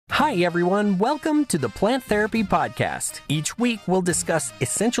Hi, everyone. Welcome to the Plant Therapy Podcast. Each week, we'll discuss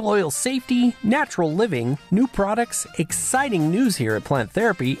essential oil safety, natural living, new products, exciting news here at Plant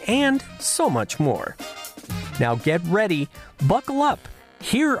Therapy, and so much more. Now get ready, buckle up.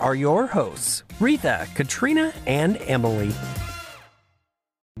 Here are your hosts, Retha, Katrina, and Emily.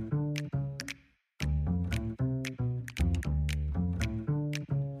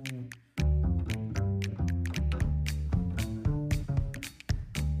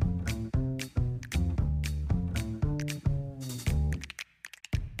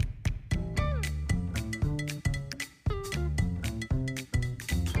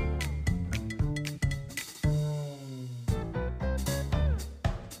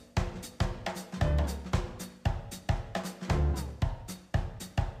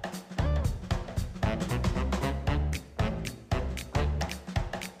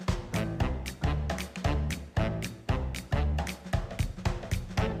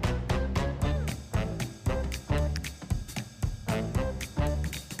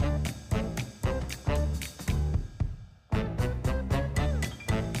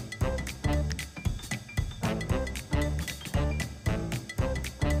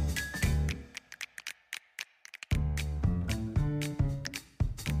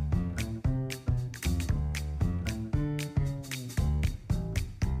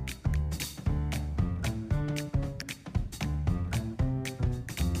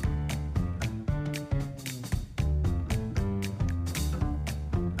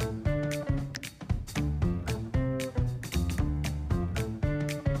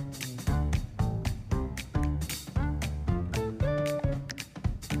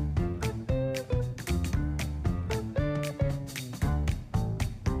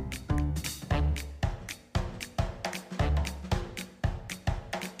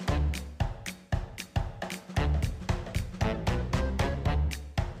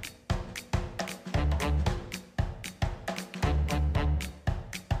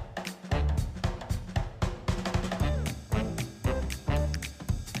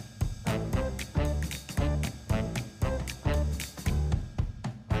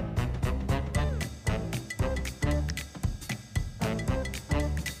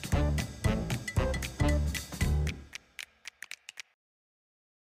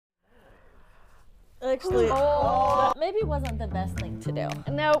 Actually, maybe it wasn't the best thing to do.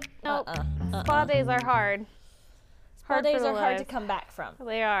 Nope. Spa days are hard. Spa days are hard to come back from.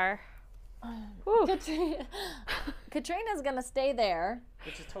 They are. Katrina's gonna stay there.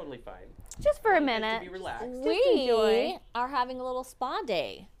 Which is totally fine. Just for a minute. To be relaxed. We enjoy. are having a little spa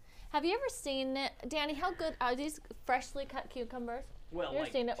day. Have you ever seen, Danny, how good are these freshly cut cucumbers? Well, you ever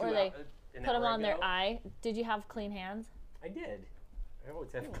seen it where they put them on their eye? Did you have clean hands? I did. I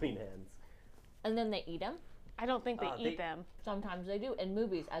always have clean hands. And then they eat them? I don't think they eat them. Sometimes they do in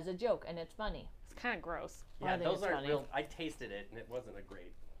movies as a joke, and it's funny. It's kind of gross. Yeah, think those it's aren't funny. real. I tasted it, and it wasn't a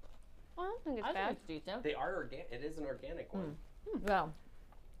great. Well, I don't think it's I bad. think it's decent. They are organic. It is an organic one. Well,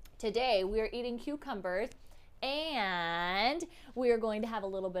 today we are eating cucumbers, and we are going to have a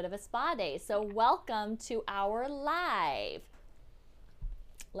little bit of a spa day. So welcome to our live.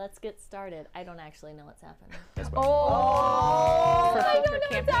 Let's get started. I don't actually know what's happening. For I future don't know what's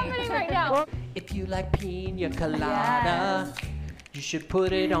campaign. happening right now. If you like pina colada, you should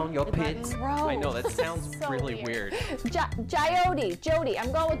put it on your pits. I know, that sounds So really weird. Jody.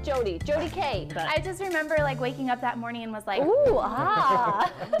 I'm going with Jody. Jody K. I just remember like waking up that morning and was like, Ooh,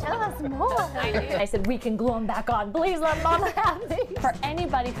 tell us more. I said, we can glue them back on. Please let Mama have these. For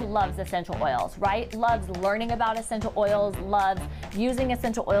anybody who loves essential oils, right? Loves learning about essential oils, loves using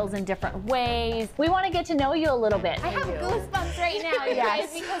essential oils in different ways. We want to get to know you a little bit. I have goosebumps right now, you guys,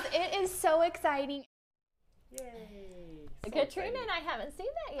 Yes. because it is so exciting. Yay. Katrina and I haven't seen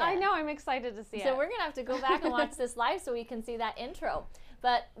that yet. I know. I'm excited to see it. So we're going to have to go back and watch this live so we can see that intro.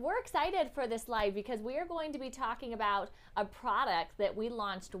 But we're excited for this live because we are going to be talking about a product that we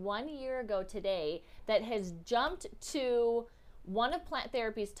launched 1 year ago today that has jumped to one of Plant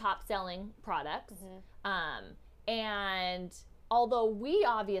Therapy's top selling products. And although we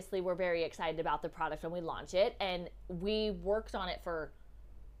obviously were very excited about the product when we launched it, and we worked on it for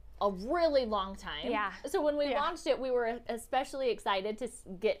a really long time. Yeah. So when we launched it, we were especially excited to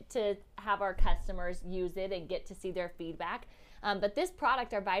get to have our customers use it and get to see their feedback. But this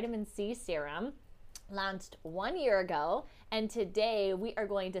product, our vitamin C serum, launched 1 year ago, and today we are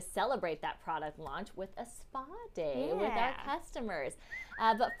going to celebrate that product launch with a spa day with our customers.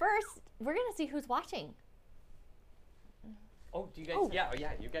 But first, we're going to see who's watching. Oh, do you guys? Yeah,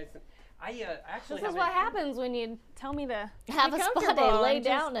 you guys. I actually. This is what happens when you tell me to Have be a spa day, comfortable lay and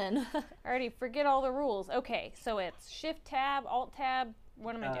down just and. already forget all the rules. Okay, so it's Shift Tab, Alt Tab,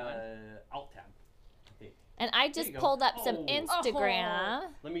 What am I doing? Alt tab. I think. And I just you go. pulled up some Oh. Instagram.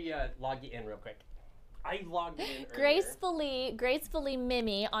 Let me log you in real quick. I logged in earlier. Gracefully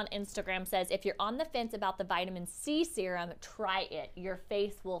Mimi on Instagram says, if you're on the fence about the vitamin C serum, try it. Your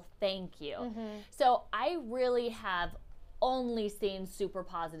face will thank you. So I really have only seen super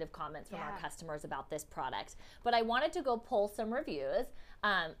positive comments from our customers about this product. But I wanted to go pull some reviews.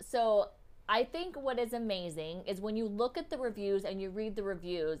 So I think what is amazing is when you look at the reviews and you read the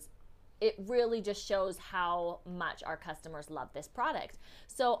reviews, it really just shows how much our customers love this product.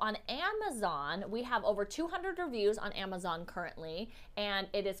 So on Amazon, we have over 200 reviews on Amazon currently, and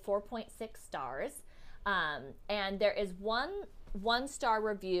it is 4.6 stars. And there is one star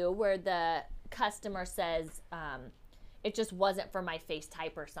review where the customer says, it just wasn't for my face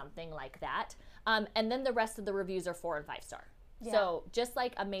type or something like that. And then the rest of the reviews are 4 and 5 star. Yeah. So just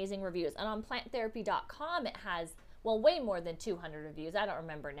like amazing reviews. And on planttherapy.com, it has, well, way more than 200 reviews. I don't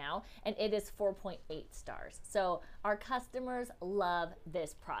remember now. And it is 4.8 stars. So our customers love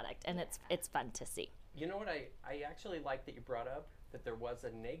this product, and it's fun to see. You know what I actually like that you brought up that there was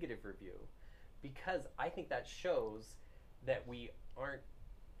a negative review, because I think that shows that we aren't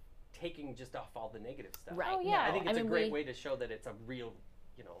taking just off all the negative stuff. Right. Oh, yeah. I think it's I mean, a great way to show that it's a real,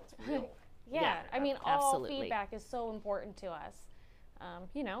 it's real. Yeah, I mean, all absolutely. feedback is so important to us.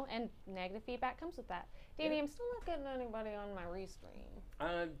 And negative feedback comes with that. Danny, I'm still not getting anybody on my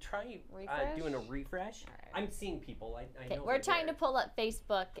restream. Try Refresh? doing a refresh. All right. I'm seeing people. I Okay, know we're they're trying there. to pull up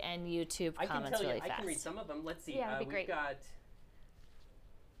Facebook and YouTube I can comments tell you, really I can read fast. some of them. Let's see. Yeah, that'd be we've great. got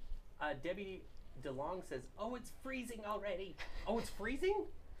Debbie DeLong says, "Oh, it's freezing already." Oh, it's freezing?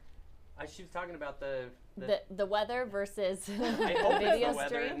 She was talking about The weather versus I hope video it's the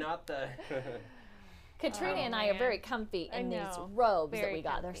weather, stream. not the. Katrina Oh, and I are man. very comfy I in these know. robes that Very we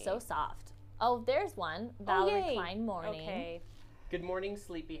got. They're so comfy. soft. Oh, there's one. Oh, Valerie yay. Klein Morning. Okay. Good morning,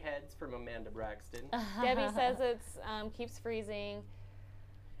 sleepyheads from Amanda Braxton. Debbie says it's keeps freezing.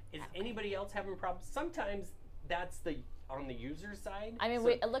 Is anybody else having problems? Sometimes that's on the user side. I mean, So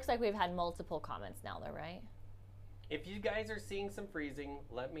it looks like we've had multiple comments now, though, right? if you guys are seeing some freezing,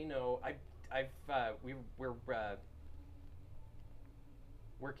 let me know. We're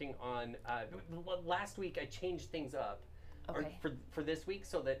working on. Last week I changed things up. Okay. For this week,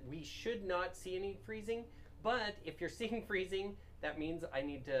 so that we should not see any freezing. But if you're seeing freezing, that means I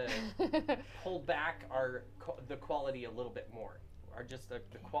need to pull back the quality a little bit more, or just the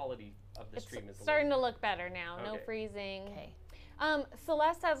quality of the stream is Starting to look better now. No Okay. freezing. Okay.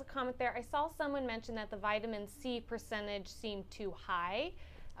 Celeste has a comment there. I saw someone mention that the vitamin C percentage seemed too high.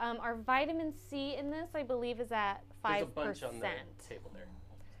 Our vitamin C in this, I believe, is at 5%. There's a bunch on the table there.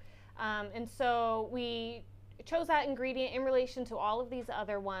 And so we chose that ingredient in relation to all of these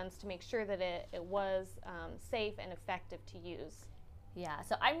other ones to make sure that it was safe and effective to use. Yeah.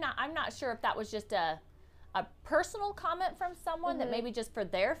 So I'm not sure if that was just a personal comment from someone that maybe just for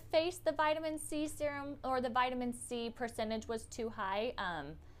their face the vitamin C serum or the vitamin C percentage was too high.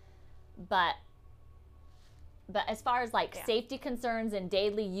 But as far as like safety concerns and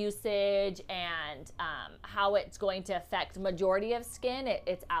daily usage and how it's going to affect majority of skin,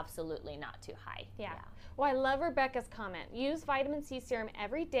 it's absolutely not too high. Yeah. Well, I love Rebecca's comment. Use vitamin C serum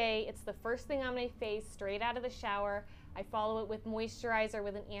every day. It's the first thing on my face straight out of the shower. I follow it with moisturizer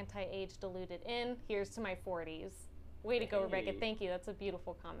with an anti-age diluted in. Here's to my 40s. Way to go, Rebecca. Hey. Thank you. That's a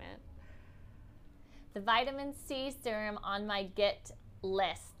beautiful comment. The vitamin C serum on my get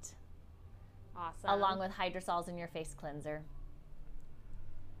list, Awesome. along with hydrosols in your face cleanser.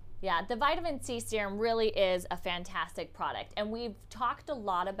 Yeah, the vitamin C serum really is a fantastic product, and we've talked a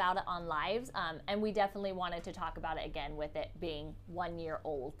lot about it on lives, and we definitely wanted to talk about it again with it being 1 year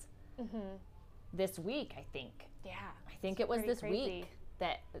old this week, I think. Yeah. I think it was pretty this crazy. week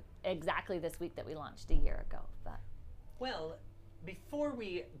exactly this week that we launched a year ago. But Well, before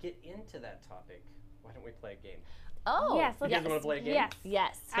we get into that topic, why don't we play a game? Yes. You guys wanna play a game? Yes.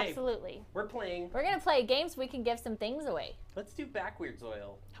 yes, Hey. Absolutely. We're playing. we're gonna play games. We can give some things away. Let's do backwards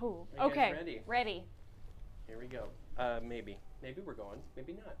oil. Ooh. Are you guys Okay. ready? Ready. Here we go. Maybe we're going.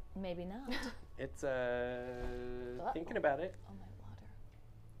 Maybe not. Maybe not. It's thinking about it. Oh my water.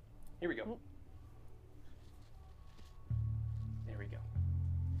 Here we go. There we go.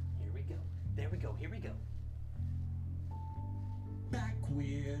 Here we go. There we go. Here we go.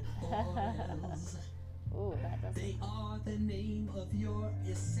 Backward oils. Ooh, that doesn't. They are the name of your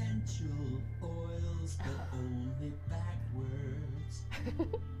essential oils, but only backwards.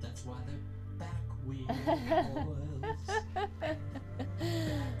 That's why they're backward oils. Backward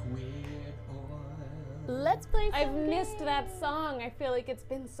oils. Let's play some I've games. missed that song. I feel like it's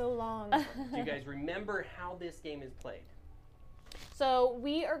been so long. Do you guys remember how this game is played? So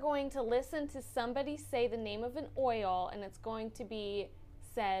we are going to listen to somebody say the name of an oil, and it's going to be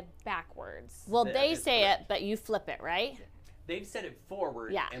said backwards. Well, That they is say correct. it, but you flip it, right? They've said it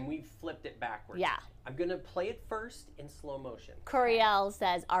forward, Yeah. and we've flipped it backwards. Yeah. I'm gonna play it first in slow motion. Coriel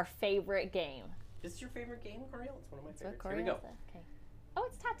says our favorite game. This is your favorite game, Coriel? It's one of my That's what favorites. Here we go. Coriel said. Okay. Oh,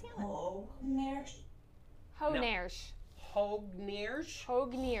 it's Tatiana. Hogners. Hogners. Hognirsch.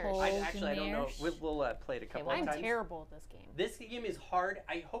 Hogners. I don't know. Hognirsch. We'll play it a couple I'm of times. terrible at this game. This game is hard.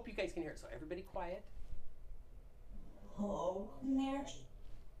 I hope you guys can hear it. So everybody quiet. Hogners.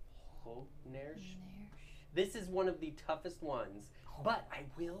 Hognirsch. This is one of the toughest ones, but I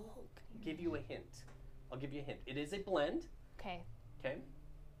will give you a hint. I'll give you a hint. It is a blend, Okay. okay?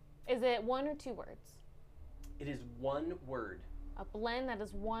 Is it 1 or 2 words? It is one word. A blend that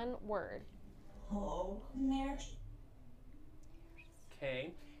is 1 word. Hogners.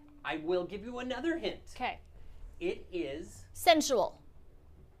 Okay? I will give you another hint. Okay. It is Sensual.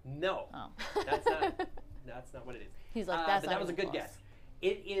 no. Oh. That's not what it is. He's like, that's but not that was a even good close. guess.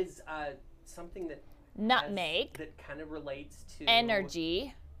 It is something that Nutmeg. that kind of relates to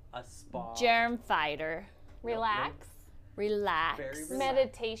Energy. a spa. Germ fighter. Relax. Relax. Very relaxed.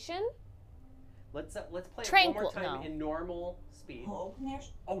 Meditation. Let's play it one more Tranquil- time no. in normal speed.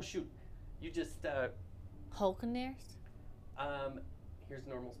 Hogners. Oh shoot! You just Holkeners. here's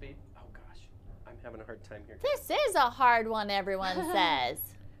normal speed. Oh gosh, I'm having a hard time here. This is a hard one, everyone says.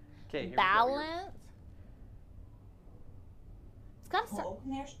 Okay, here we go. Balance.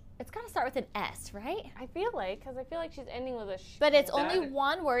 Hogners. It's got to start with an S, right? I feel like, because I feel like she's ending with a sh. But it's only That-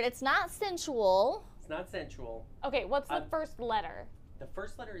 one word. It's not sensual. It's not sensual. Okay, what's the I'm- first letter? The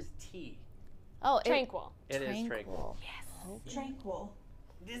first letter is T. Oh, Tranquil. It is tranquil. Tranquil.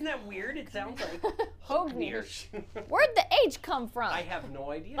 Isn't that weird? It sounds like Hogners. Where'd the H come from? I have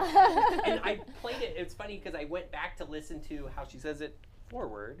no idea. And I played it. It's funny because I went back to listen to how she says it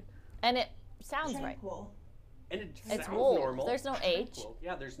forward, And it sounds right. Tranquil. and it It's sounds wool. normal. There's no H. Tranquil.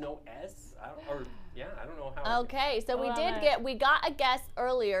 Yeah, there's no S. I don't know how. Okay, so we Love did it. we got a guest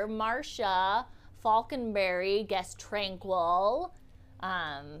earlier, Marcia Falconberry, guest Tranquil.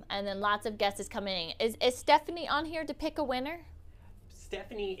 And then lots of guesses coming in. Is Stephanie on here to pick a winner?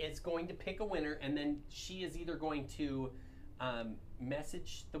 Stephanie is going to pick a winner, and then she is either going to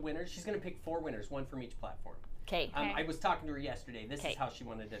message the winners. She's going to pick 4 winners, one from each platform. Okay. I was talking to her yesterday. This Okay. is how she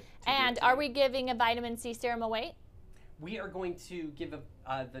wanted to do And it are today. we giving a vitamin C serum away? We are going to give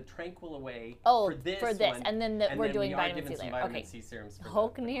the Tranquil away Oh, for this one. And then we're then doing we are vitamin giving C some later. vitamin Okay. C serums for the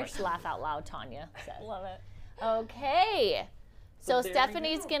Hokenirsch, question. laugh out loud, Tanya says. Love it. Okay. So there we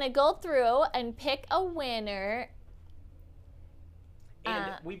Stephanie's go. going to go through and pick a winner.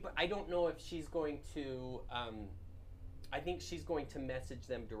 And I don't know if she's going to. I think she's going to message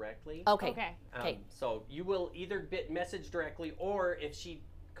them directly. Okay. Okay. Okay. So you will either message directly, or if she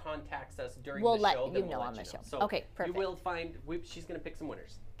contacts us during We'll the let show, you then know we'll on let the you know. show. So Okay, perfect. You will find. She's going to pick some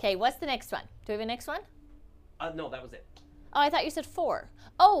winners. Okay, what's the next one? Do we have a next one? No, that was it. Oh, I thought you said 4.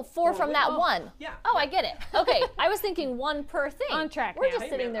 Oh, 4 from win- that oh, one. yeah, Oh, yeah. I get it. Okay, I was thinking 1 per thing. On track We're now. just Hey,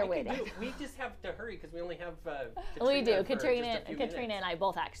 sitting man, there I can waiting. do- we just have to hurry because we only have. We do. for just Katrina, a few Katrina minutes. and I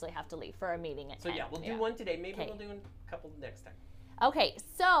both actually have to leave for a meeting at So 10. yeah, we'll do one today. Maybe Okay. we'll do a couple next time. Okay,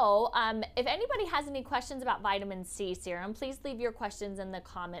 so if anybody has any questions about vitamin C serum, please leave your questions in the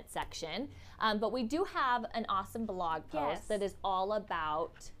comment section. But we do have an awesome blog post Yes. that is all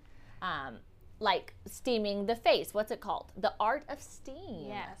about like steaming the face. What's it called? The Art of Steam.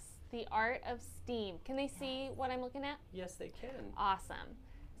 Yes. The art of steam. Can they see what I'm looking at? Yes, they can. Awesome.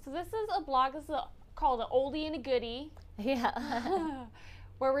 So this is a blog. This is called an oldie and a goodie, Yeah.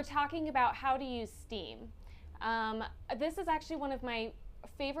 where we're talking about how to use steam. This is actually one of my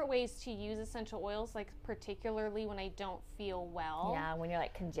favorite ways to use essential oils, like particularly when I don't feel well. Yeah, when you're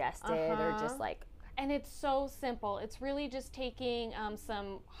like congested or just like, And it's so simple. It's really just taking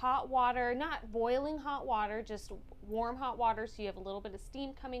some hot water, not boiling hot water, just warm hot water so you have a little bit of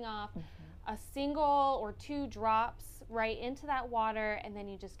steam coming off, a single or 2 drops right into that water, and then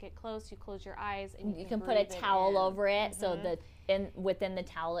you just get close, you close your eyes, and you can put a breathe it towel in. over it so that within the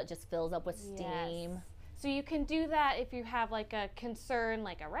towel it just fills up with steam. Yes. So you can do that if you have like a concern,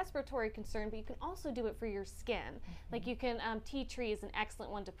 like a respiratory concern, but you can also do it for your skin. Like you can, tea tree is an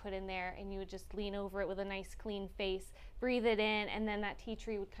excellent one to put in there, and you would just lean over it with a nice clean face, breathe it in, and then that tea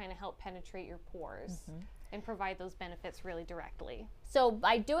tree would kind of help penetrate your pores and provide those benefits really directly. So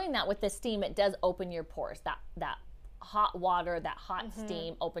by doing that with the steam, it does open your pores. That hot water, that hot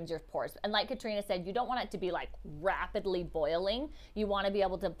steam opens your pores. And like Katrina said, you don't want it to be like rapidly boiling. You want to be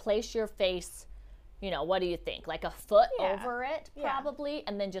able to place your face what do you think? Like a foot Yeah. over it, Yeah. probably,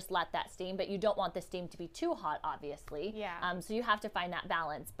 and then just let that steam. But you don't want the steam to be too hot, obviously. Yeah. So you have to find that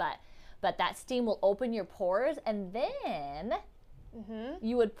balance. But that steam will open your pores, and then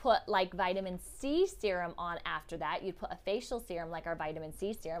you would put like vitamin C serum on after that. You'd put a facial serum like our vitamin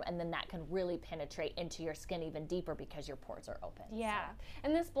C serum, and then that can really penetrate into your skin even deeper because your pores are open. Yeah,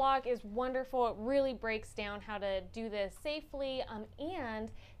 and this blog is wonderful. It really breaks down how to do this safely.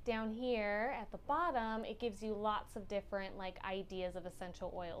 And down here at the bottom, it gives you lots of different like ideas of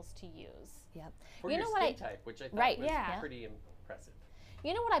essential oils to use. Yep. For You your know what skin I- type, which I thought Right, was yeah. pretty impressive.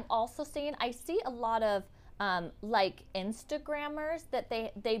 You know what I'm also seeing? I see a lot of like Instagrammers that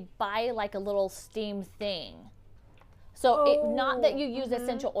they buy like a little steam thing. So not that you use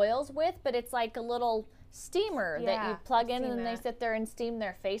essential oils with, but it's like a little steamer that you Yeah, plug I've in, seen and then they that. sit there and steam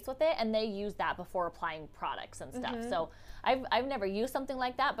their face with it, and they use that before applying products and stuff. So I've never used something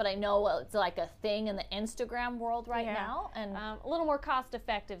like that, but I know it's like a thing in the Instagram world right Yeah. now. And A little more cost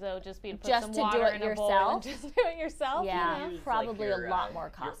effective though, just be to put Just some to do water it in a bowl and yourself? just do it yourself. yeah, You know? Use, like, probably your, a lot uh, more your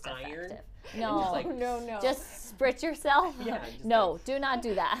cost iron effective. and No, just, like, No. just spritz yourself. Yeah, just no, do not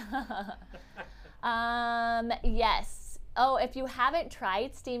do that. Yes. Oh, if you haven't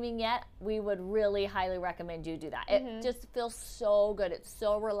tried steaming yet, we would really highly recommend you do that. It just feels so good. It's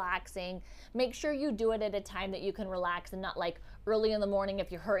so relaxing. Make sure you do it at a time that you can relax and not like early in the morning if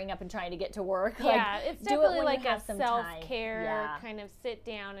you're hurrying up and trying to get to work. Yeah, Like, it's do it definitely when you like a have some time. self-care Yeah. kind of sit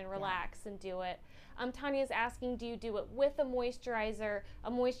down and relax and do it. Tanya's asking, do you do it with a moisturizer?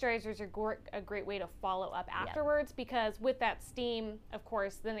 A moisturizer is a great way to follow up afterwards because with that steam, of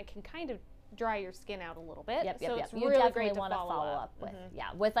course, then it can kind of dry your skin out a little bit. Yep, so yep. it's You really definitely great to want to follow up with,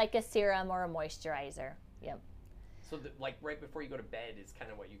 with like a serum or a moisturizer. Yep. So, like right before you go to bed is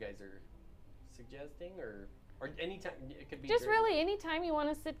kind of what you guys are suggesting, or anytime it could be. Just during- really anytime you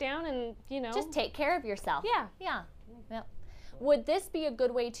want to sit down and, Just take care of yourself. Yeah. Yeah. Yep. Would this be a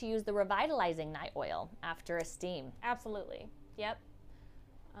good way to use the revitalizing night oil after a steam? Absolutely. Yep.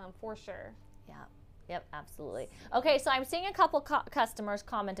 For sure. Yeah. Yep, absolutely. Okay, so I'm seeing a couple customers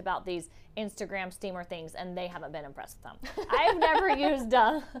comment about these Instagram steamer things, and they haven't been impressed with them. I've never used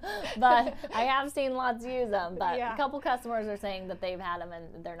them, but I have seen lots use them. But Yeah. a couple customers are saying that they've had them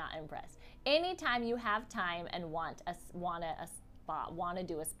and they're not impressed. Anytime you have time and want to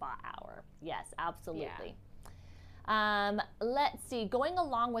do a spa hour, yes, absolutely. Let's see. Going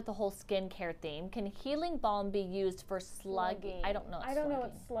along with the whole skincare theme, can healing balm be used for slugging? I don't know. I don't know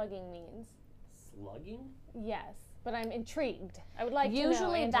what slugging means. Slugging? Yes, but I'm intrigued. I would like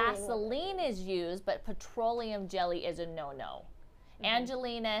Usually to know. Angelina, Vaseline is used, but petroleum jelly is a no-no.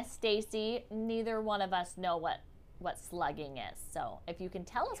 Angelina, Stacy, neither one of us know what slugging is. So if you can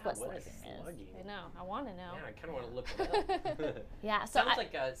tell us what What slugging is is. slugging? I know. I want to know. Yeah, I kind of want to look it up. Yeah, so Sounds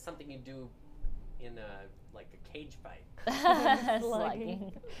like something you do in like a cage fight.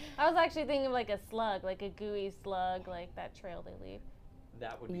 slugging. I was actually thinking of like a slug, like a gooey slug, like that trail they leave.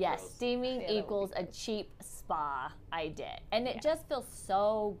 That would be Yes, gross. steaming that would be equals a cheap spa. I did. And it just feels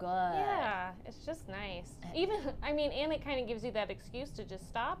so good. Yeah, it's just nice. Even, I mean, and it kind of gives you that excuse to just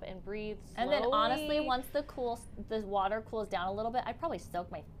stop and breathe slowly. And then honestly, once the water cools down a little bit, I'd probably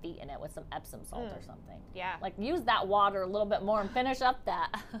soak my feet in it with some Epsom salt or something. Yeah. Like use that water a little bit more and finish up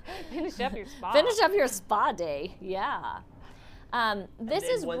that. Finish up your spa. Finish up your spa day. Yeah. This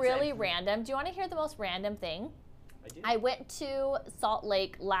then is once really I- random. Do you want to hear the most random thing? I do. I went to Salt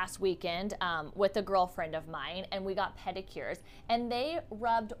Lake last weekend with a girlfriend of mine, and we got pedicures, and they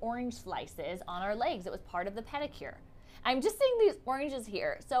rubbed orange slices on our legs. It was part of the pedicure. I'm just seeing these oranges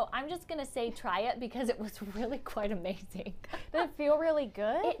here, so I'm just gonna say try it because it was really quite amazing. Did it feel really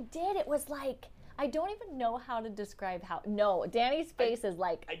good? It did. It was like, I don't even know how to describe how. No, Danny's face is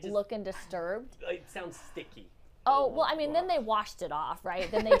like I just- looking disturbed. It sounds sticky. Oh, well, I mean, then they washed it off, right?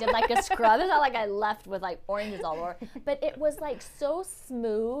 Then they did like a scrub. It's not like I left with like oranges all over. But it was like so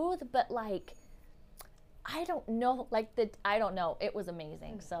smooth, but like, I don't know, I don't know. It was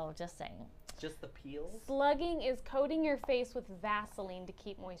amazing. So just saying. Just the peels? Slugging is coating your face with Vaseline to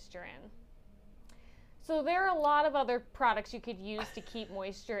keep moisture in. So there are a lot of other products you could use to keep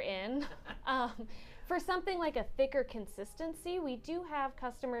moisture in. For something like a thicker consistency, we do have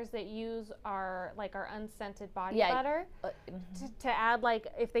customers that use our unscented body butter to add, like,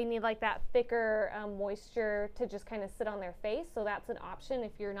 if they need like that thicker moisture to just kind of sit on their face. So that's an option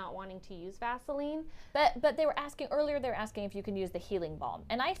if you're not wanting to use Vaseline. But they were asking earlier. They were asking if you can use the healing balm,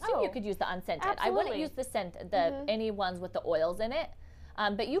 and I assume you could use the unscented. I wouldn't absolutely. use the scent, any ones with the oils in it.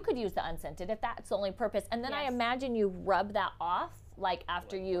 But you could use the unscented if that's the only purpose. And then I Yes. imagine you rub that off, like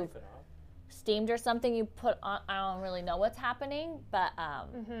after Like, you've wipe it off? steamed or something. You put on. I don't really know what's happening, but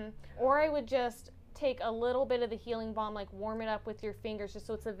Or I would just take a little bit of the healing balm, like warm it up with your fingers just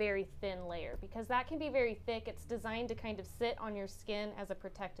so it's a very thin layer, because that can be very thick. It's designed to kind of sit on your skin as a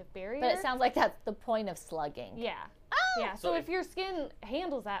protective barrier. But it sounds like that's the point of slugging. Yeah. Yeah, so if your skin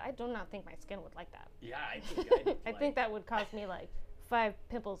handles that, I do not think my skin would like that. Yeah, I think I think that would cause me like 5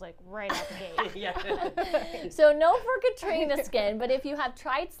 pimples like right out the gate. Yeah. So no for Katrina's skin, but if you have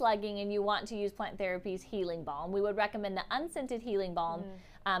tried slugging and you want to use Plant Therapy's healing balm, we would recommend the unscented healing balm,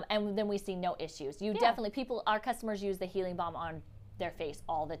 and then we see no issues. You definitely, our customers use the healing balm on their face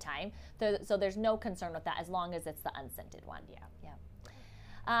all the time, so there's no concern with that as long as it's the unscented one.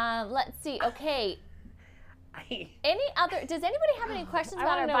 Yeah. Let's see. Okay. Does anybody have any questions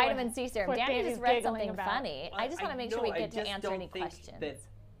about our vitamin C serum? Danny just read something funny. I just want to make sure we get to answer any questions. That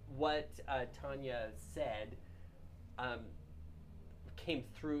what Tanya said came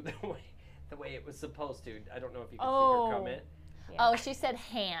through the way it was supposed to. I don't know if you can see her comment. Yeah. Oh, she said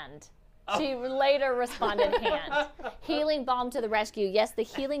hand. She later responded hand. Healing balm to the rescue. Yes, the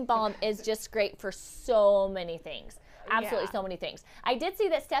healing balm is just great for so many things. Absolutely, so many things. I did see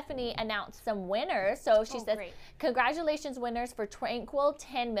that Stephanie announced some winners. So she says, congratulations winners for Tranquil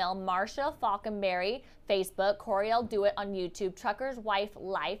 10 mil, Marsha Falconberry, Facebook, Coriel Do It on YouTube, Trucker's Wife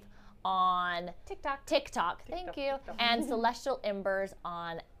Life on TikTok, thank you, and Celestial Embers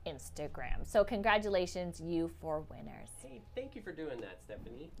on Instagram. So congratulations, you 4 winners. Hey, thank you for doing that,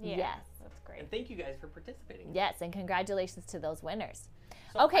 Stephanie. Yes. That's great. And thank you guys for participating. Yes, and congratulations to those winners.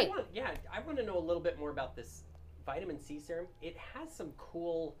 So okay. I want to know a little bit more about this vitamin C serum. It has some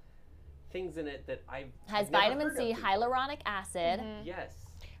cool things in it that I've vitamin C, hyaluronic acid. Yes.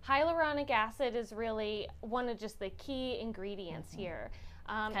 Hyaluronic acid is really one of just the key ingredients here.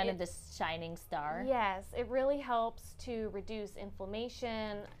 Kind of this shining star. Yes, it really helps to reduce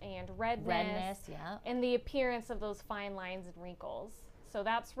inflammation and redness, and the appearance of those fine lines and wrinkles. So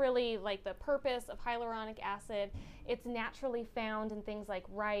that's really like the purpose of hyaluronic acid. It's naturally found in things like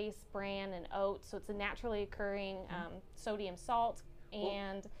rice, bran, and oats. So it's a naturally occurring sodium salt.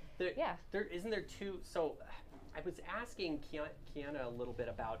 And isn't there two? So I was asking Kiana a little bit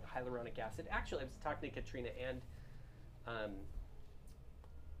about hyaluronic acid. Actually, I was talking to Katrina and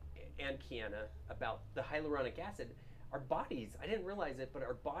Kiana about the hyaluronic acid. Our bodies, I didn't realize it, but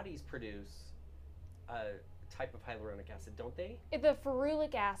our bodies produce type of hyaluronic acid, don't they? The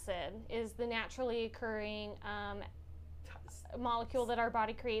ferulic acid is the naturally occurring molecule that our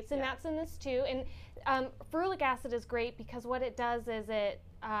body creates, and that's in this too. And ferulic acid is great because what it does is it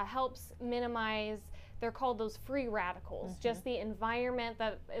helps minimize, they're called those free radicals, just the environment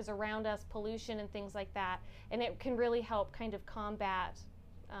that is around us, pollution and things like that, and it can really help kind of combat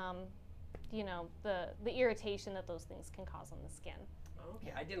you know, the irritation that those things can cause on the skin.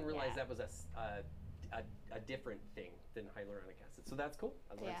 Okay, I didn't realize that was a different thing than hyaluronic acid. So that's cool.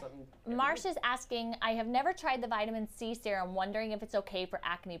 I learned something. Marsha's asking, I have never tried the vitamin C serum, wondering if it's okay for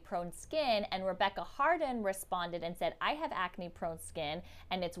acne-prone skin. And Rebecca Harden responded and said, I have acne-prone skin,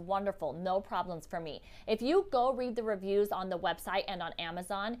 and it's wonderful. No problems for me. If you go read the reviews on the website and on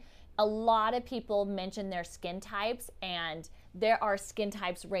Amazon, a lot of people mention their skin types, and there are skin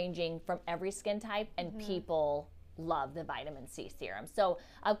types ranging from every skin type, and people love the vitamin C serum. So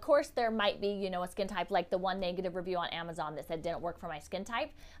of course there might be, you know, a skin type like the one negative review on Amazon that said didn't work for my skin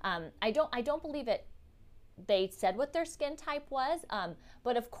type. I don't believe it. They said what their skin type was,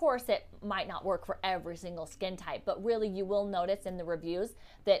 but of course it might not work for every single skin type. But really, you will notice in the reviews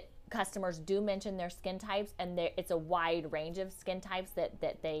that customers do mention their skin types, and it's a wide range of skin types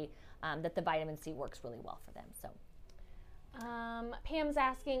that the vitamin C works really well for them. So. Pam's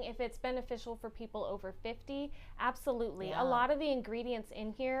asking if it's beneficial for people over 50. Absolutely. Yeah. A lot of the ingredients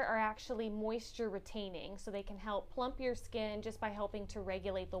in here are actually moisture retaining, so they can help plump your skin just by helping to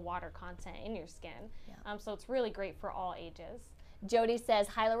regulate the water content in your skin. Yeah. So it's really great for all ages. Jody says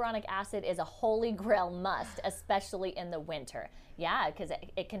hyaluronic acid is a holy grail must, especially in the winter. Yeah, because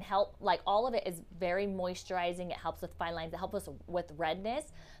it can help, like all of it is very moisturizing. It helps with fine lines. It helps us with redness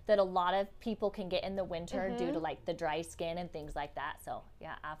that a lot of people can get in the winter due to like the dry skin and things like that. So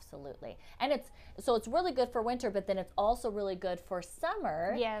yeah, absolutely. And it's really good for winter, but then it's also really good for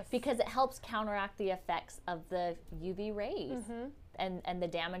summer. Yes. Because it helps counteract the effects of the UV rays and the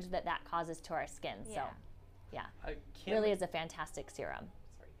damage that causes to our skin. Yeah. So. Yeah, really is a fantastic serum.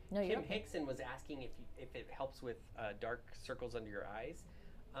 Sorry. Kim Hickson was asking if it helps with dark circles under your eyes.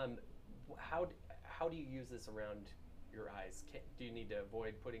 How do you use this around your eyes? Do you need to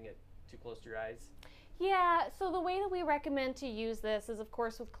avoid putting it too close to your eyes? Yeah, so the way that we recommend to use this is, of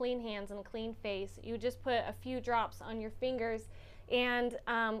course, with clean hands and a clean face. You just put a few drops on your fingers And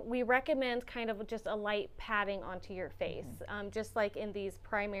we recommend kind of just a light patting onto your face, just like in these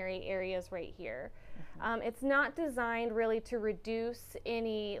primary areas right here. It's not designed really to reduce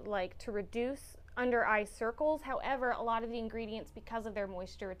under eye circles. However, a lot of the ingredients, because of their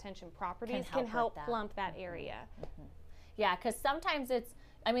moisture retention properties, can help plump that area. Yeah, because sometimes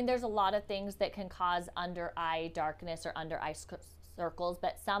there's a lot of things that can cause under eye darkness or under eye circles,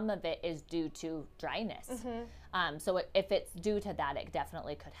 but some of it is due to dryness. So if it's due to that, it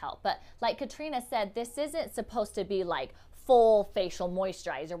definitely could help. But like Katrina said, this isn't supposed to be like full facial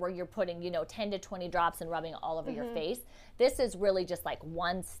moisturizer where you're putting 10 to 20 drops and rubbing it all over your face. This is really just like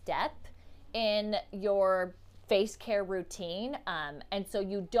one step in your face care routine, and so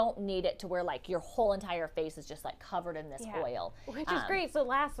you don't need it to where like your whole entire face is just like covered in this oil, which is great, so it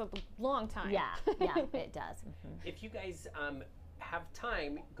lasts a long time. Yeah, it does. If you guys have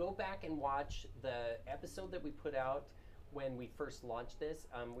time, go back and watch the episode that we put out when we first launched this.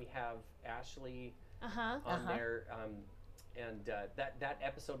 We have Ashley on there, and that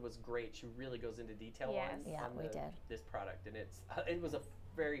episode was great. She really goes into detail on we did this product, and it was a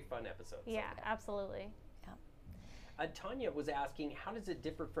very fun episode. Yeah, absolutely. Tanya was asking, how does it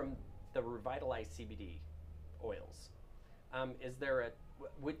differ from the revitalized CBD oils? Is there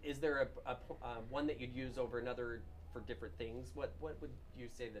a one that you'd use over another for different things? What would you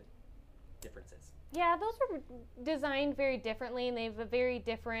say the difference is? Yeah, those were designed very differently, and they have a very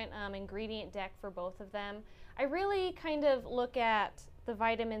different ingredient deck for both of them. I really kind of look at the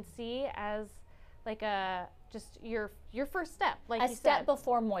vitamin C as like just your first step, like a step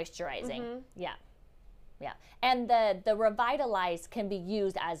before moisturizing. Yeah. And the Revitalize can be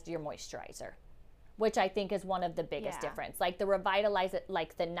used as your moisturizer, which I think is one of the biggest difference. Like the Revitalize,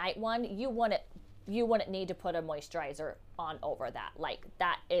 like the night one, you wouldn't need to put a moisturizer on over that. Like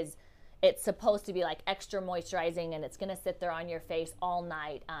it's supposed to be like extra moisturizing, and it's going to sit there on your face all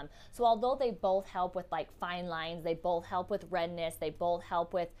night. So although they both help with like fine lines, they both help with redness, they both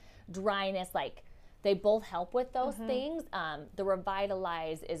help with dryness, like they both help with those things. The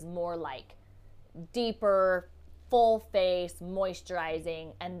Revitalize is more like deeper, full face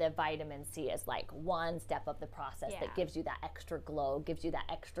moisturizing, and the vitamin C is like one step of the process that gives you that extra glow, gives you that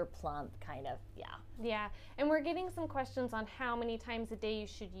extra plump kind of. Yeah, and we're getting some questions on how many times a day you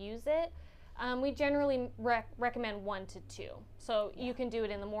should use it. We generally recommend 1 to 2. So you can do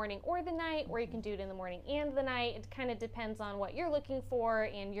it in the morning or the night, or you can do it in the morning and the night. It kind of depends on what you're looking for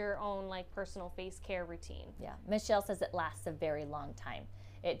and your own like personal face care routine. Yeah, Michelle says it lasts a very long time.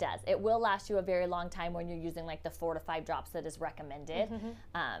 It does. It will last you a very long time when you're using like the 4 to 5 drops that is recommended.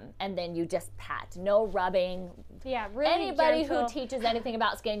 And then you just pat. No rubbing. Yeah, really Anybody gentle. who teaches anything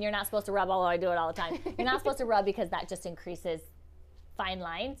about skin, you're not supposed to rub, although I do it all the time. You're not supposed to rub because that just increases fine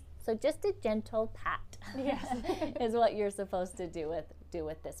lines. So just a gentle pat is what you're supposed to do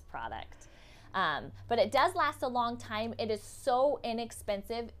with this product. But it does last a long time. It is so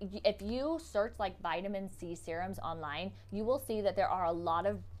inexpensive. If you search like vitamin C serums online, you will see that there are a lot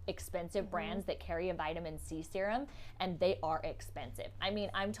of expensive brands that carry a vitamin C serum, and they are expensive. I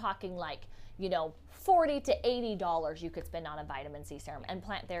mean, I'm talking like, $40 to $80 you could spend on a vitamin C serum, and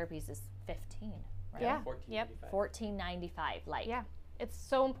Plant Therapies is $15, right? Yeah. $14.95. Like, it's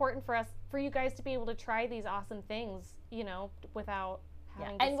so important for you guys to be able to try these awesome things, without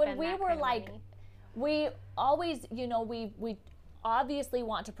having to and spend when we that were kind of like, money. we always, we obviously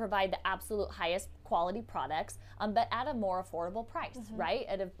want to provide the absolute highest quality products, but at a more affordable price, right?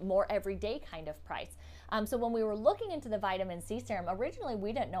 At a more everyday kind of price. So when we were looking into the vitamin C serum, originally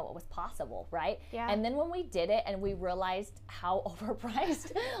we didn't know it was possible, right? Yeah. And then when we did it and we realized how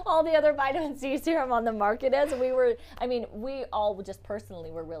overpriced all the other vitamin C serum on the market is, we all just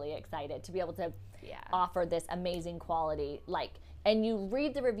personally were really excited to be able to offer this amazing quality, and you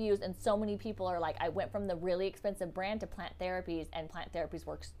read the reviews, and so many people are like, I went from the really expensive brand to Plant Therapies, and Plant Therapies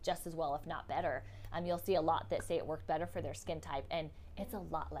works just as well, if not better. You'll see a lot that say it worked better for their skin type, and it's a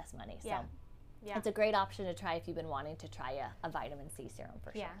lot less money. So it's a great option to try if you've been wanting to try a vitamin C serum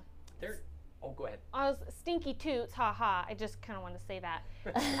for sure. Go ahead. Stinky Toots, haha, I just kind of want to say that,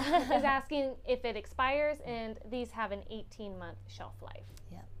 is asking if it expires, and these have an 18-month shelf life.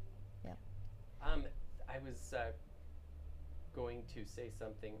 I was going to say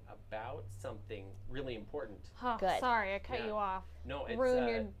something about something really important. Oh, Good. Sorry, I cut you off. No, it's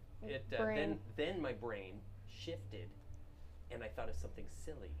Ruined your brain. Then my brain shifted, and I thought of something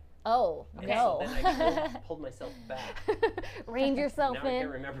silly. Oh, And no. so then I pulled myself back. Reined yourself Now I in.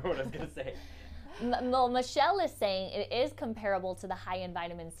 can't remember what I was going to say. Well, Michelle is saying it is comparable to the high-end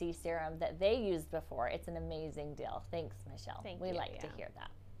vitamin C serum that they used before. It's an amazing deal. Thanks, Michelle. Thank we you, like to hear that.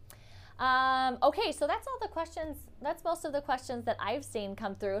 Okay, so that's all the questions. That's most of the questions that I've seen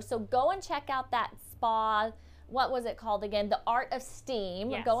come through. So go and check out that spa. What was it called again? The Art of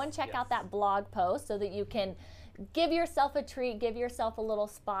Steam. Yes. Go and check out that blog post so that you can give yourself a treat, give yourself a little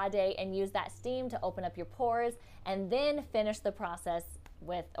spa day, and use that steam to open up your pores, and then finish the process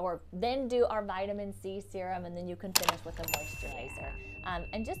with, or then do our vitamin C serum, and then you can finish with a moisturizer.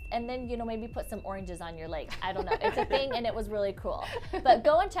 And then, you know, maybe put some oranges on your legs. I don't know. It's a thing, and it was really cool. But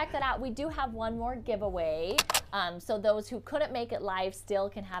go and check that out. We do have one more giveaway. So those who couldn't make it live still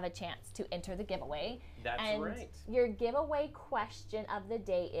can have a chance to enter the giveaway. That's and right. Your giveaway question of the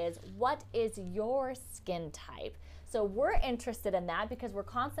day is, what is your skin type? So we're interested in that because we're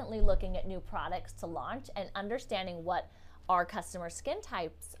constantly looking at new products to launch, and understanding what our customer skin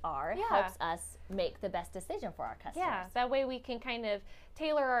types are helps us make the best decision for our customers. Yeah, that way we can kind of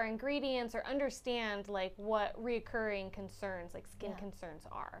tailor our ingredients or understand like what reoccurring concerns, like skin concerns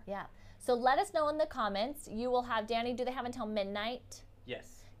are. Yeah. So let us know in the comments. You will have, Danny, do they have until midnight?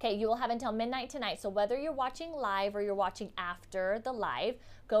 Yes. Okay, you will have until midnight tonight. So whether you're watching live or you're watching after the live,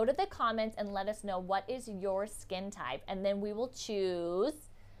 go to the comments and let us know what is your skin type. And then we will choose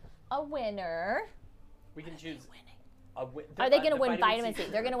a winner. We can choose. Are they going to win vitamin C?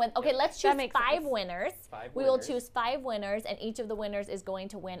 They're going to win. Okay, let's choose five winners. We will choose 5 winners, and each of the winners is going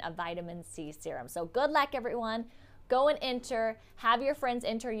to win a vitamin C serum. So good luck, everyone. Go and enter. Have your friends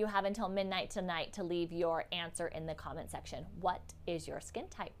enter. You have until midnight tonight to leave your answer in the comment section. What is your skin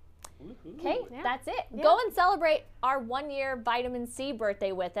type? Okay, that's it. Go and celebrate our 1-year vitamin C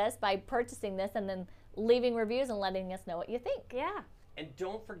birthday with us by purchasing this and then leaving reviews and letting us know what you think. Yeah. And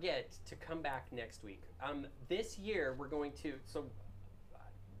don't forget to come back next week. This year we're going to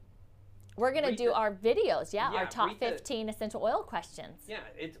we're going to do our videos, our top read 15 essential oil questions. Yeah,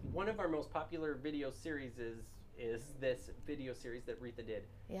 it's one of our most popular video series is this video series that Retha did.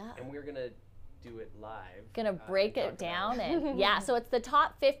 Yeah. And we're going to do it live. Gonna break it down and so it's the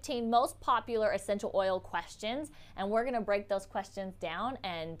top 15 most popular essential oil questions, and we're gonna break those questions down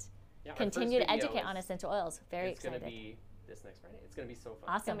and continue to educate on essential oils. Very excited. It's gonna be this next Friday. It's gonna be so fun.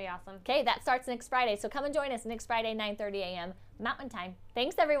 Awesome. It's gonna be awesome. Okay, that starts next Friday. So come and join us next Friday, 9:30 a.m. Mountain Time.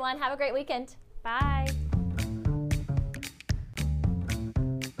 Thanks everyone. Have a great weekend. Bye.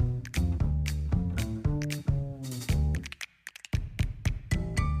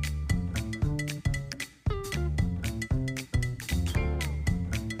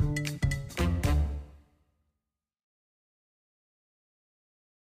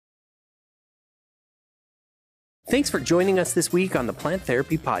 Thanks for joining us this week on the Plant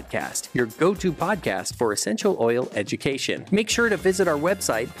Therapy Podcast, your go-to podcast for essential oil education. Make sure to visit our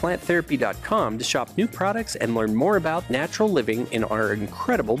website, planttherapy.com, to shop new products and learn more about natural living in our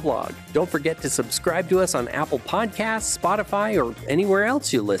incredible blog. Don't forget to subscribe to us on Apple Podcasts, Spotify, or anywhere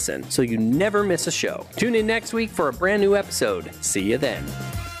else you listen so you never miss a show. Tune in next week for a brand new episode. See you then.